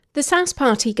The Sass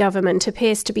Party government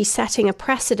appears to be setting a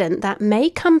precedent that may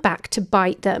come back to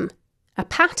bite them, a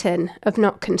pattern of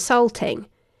not consulting.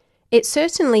 It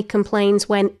certainly complains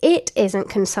when it isn't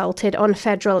consulted on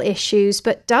federal issues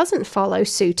but doesn't follow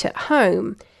suit at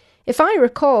home. If I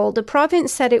recall, the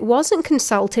province said it wasn't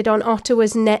consulted on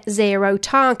Ottawa's net zero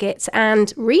targets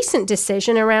and recent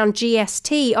decision around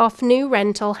GST off new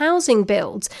rental housing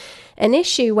builds, an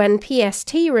issue when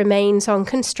PST remains on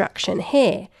construction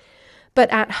here. But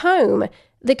at home,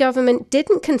 the government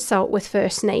didn't consult with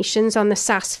First Nations on the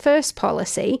Sass First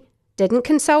policy, didn't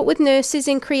consult with nurses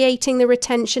in creating the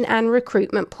retention and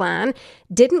recruitment plan,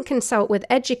 didn't consult with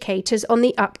educators on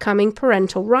the upcoming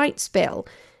parental rights bill.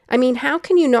 I mean, how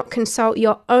can you not consult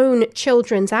your own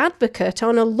children's advocate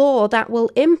on a law that will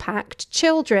impact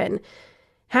children?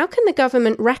 How can the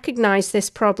government recognise this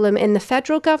problem in the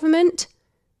federal government,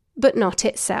 but not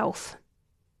itself?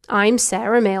 I'm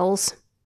Sarah Mills.